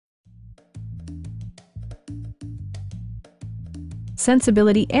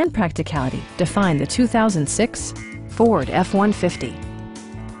sensibility, and practicality define the 2006 Ford F-150.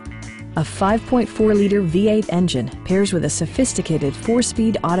 A 5.4-liter V8 engine pairs with a sophisticated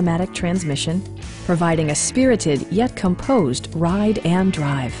 4-speed automatic transmission, providing a spirited yet composed ride and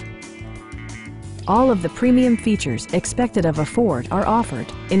drive. All of the premium features expected of a Ford are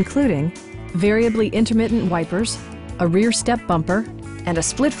offered, including variably intermittent wipers, a rear step bumper, and a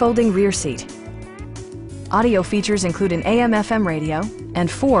split-folding rear seat. Audio features include an AM/FM radio and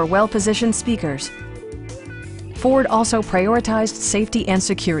 4 well-positioned speakers. Ford also prioritized safety and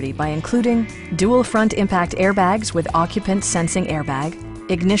security by including dual front impact airbags with occupant sensing airbag,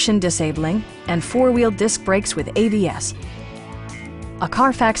 ignition disabling, and 4-wheel disc brakes with ABS. A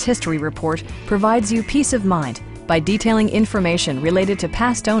Carfax history report provides you peace of mind by detailing information related to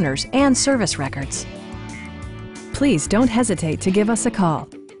past owners and service records. Please don't hesitate to give us a call.